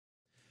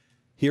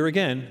Here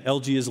again,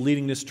 LG is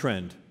leading this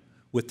trend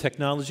with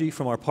technology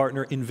from our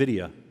partner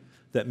NVIDIA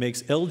that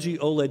makes LG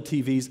OLED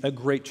TVs a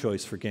great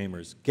choice for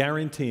gamers,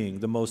 guaranteeing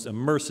the most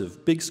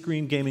immersive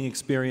big-screen gaming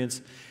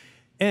experience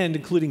and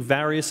including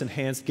various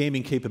enhanced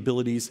gaming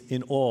capabilities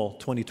in all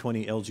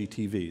 2020 LG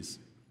TVs.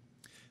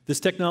 This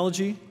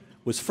technology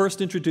was first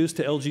introduced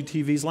to LG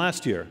TVs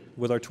last year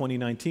with our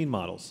 2019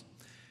 models.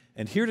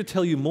 And here to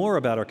tell you more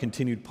about our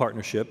continued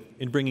partnership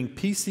in bringing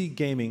PC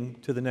gaming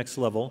to the next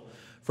level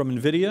from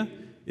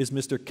NVIDIA is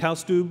Mr.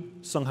 Kaustubh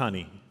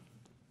Songhani.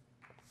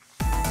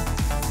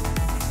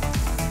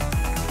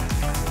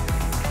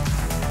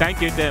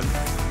 Thank you, Tim.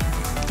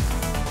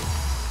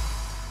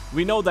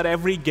 We know that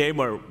every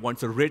gamer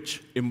wants a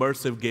rich,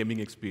 immersive gaming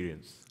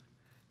experience.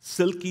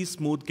 Silky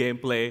smooth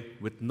gameplay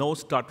with no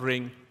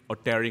stuttering or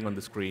tearing on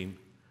the screen.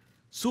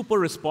 Super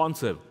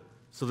responsive,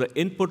 so the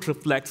input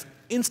reflects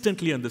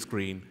instantly on the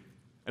screen.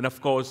 And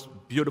of course,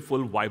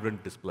 beautiful,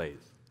 vibrant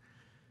displays.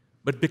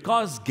 But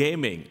because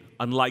gaming,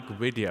 unlike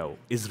video,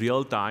 is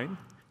real-time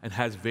and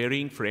has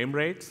varying frame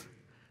rates,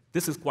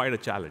 this is quite a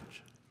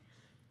challenge.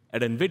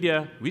 At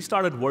NVIDIA, we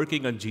started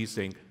working on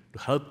GSYNC to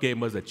help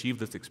gamers achieve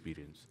this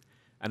experience.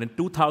 And in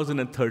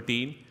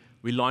 2013,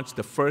 we launched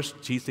the first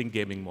GSYNC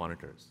gaming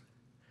monitors.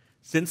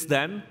 Since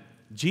then,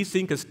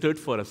 GSYNC has stood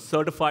for a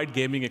certified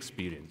gaming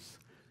experience,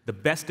 the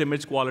best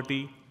image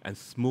quality, and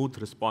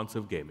smooth,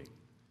 responsive gaming.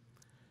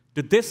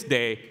 To this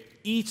day,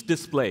 each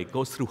display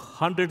goes through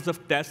hundreds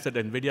of tests at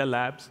NVIDIA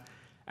labs,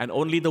 and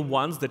only the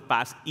ones that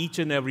pass each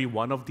and every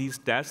one of these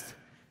tests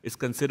is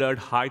considered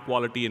high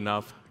quality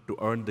enough to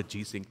earn the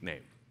GSYNC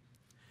name.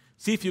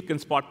 See if you can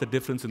spot the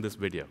difference in this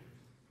video.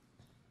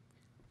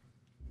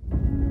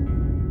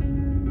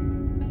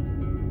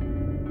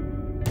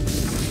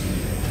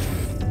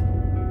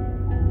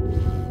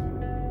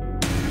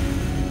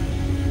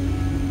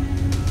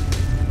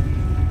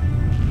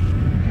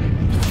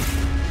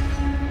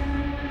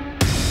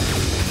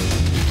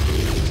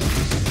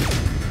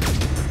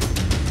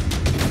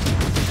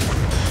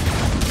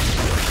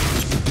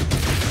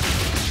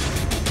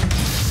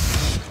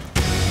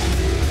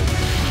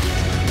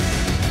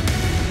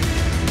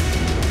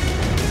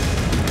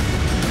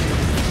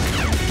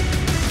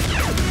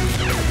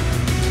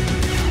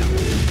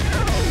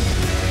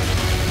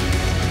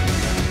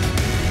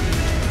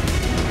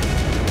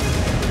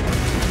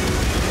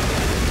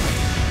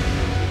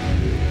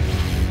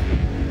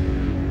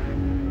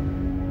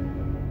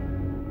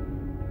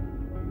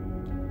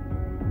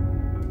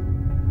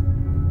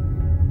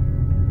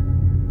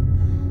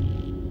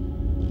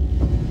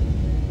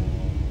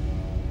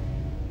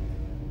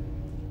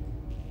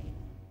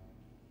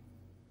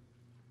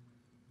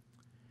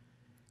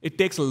 It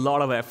takes a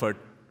lot of effort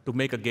to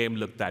make a game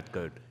look that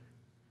good.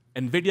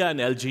 NVIDIA and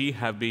LG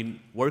have been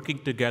working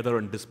together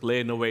on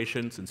display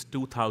innovation since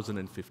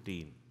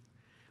 2015.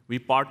 We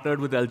partnered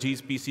with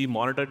LG's PC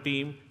monitor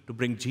team to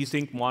bring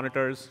GSYNC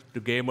monitors to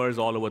gamers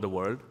all over the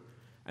world.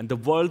 And the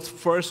world's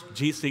first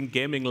GSYNC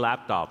gaming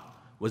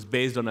laptop was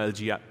based on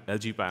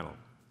LG panel.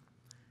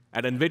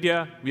 At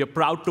NVIDIA, we are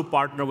proud to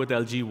partner with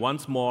LG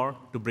once more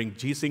to bring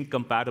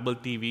GSYNC-compatible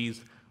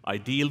TVs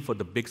ideal for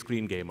the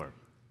big-screen gamer.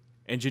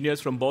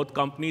 Engineers from both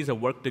companies have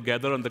worked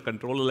together on the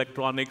control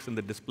electronics and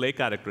the display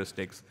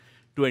characteristics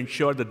to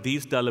ensure that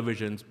these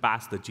televisions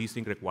pass the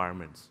GSYNC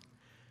requirements.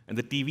 And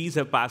the TVs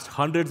have passed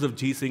hundreds of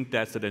GSYNC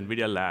tests at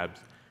NVIDIA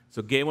labs,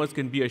 so gamers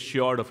can be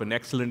assured of an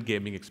excellent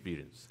gaming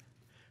experience.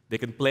 They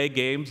can play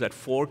games at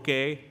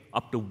 4K,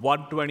 up to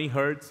 120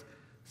 Hz,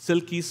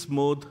 silky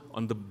smooth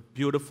on the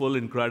beautiful,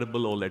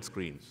 incredible OLED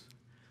screens.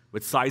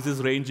 With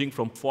sizes ranging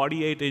from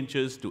 48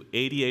 inches to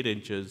 88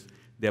 inches,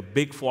 they're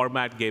big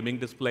format gaming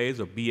displays,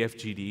 or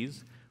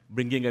BFGDs,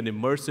 bringing an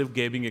immersive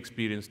gaming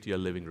experience to your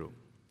living room.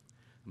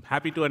 I'm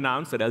happy to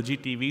announce that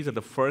LG TVs are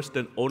the first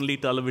and only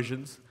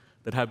televisions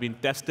that have been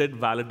tested,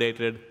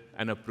 validated,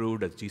 and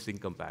approved as GSYNC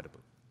compatible.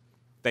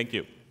 Thank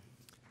you.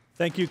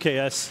 Thank you,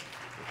 KS.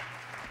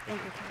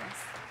 Thank you, KS.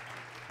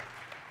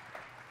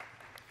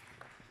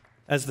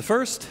 As the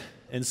first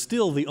and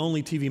still the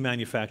only TV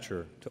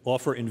manufacturer to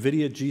offer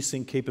NVIDIA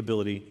GSYNC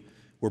capability,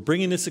 we're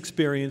bringing this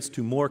experience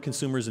to more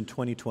consumers in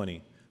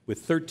 2020 with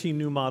 13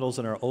 new models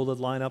in our OLED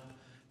lineup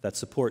that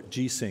support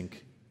GSYNC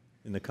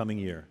in the coming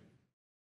year.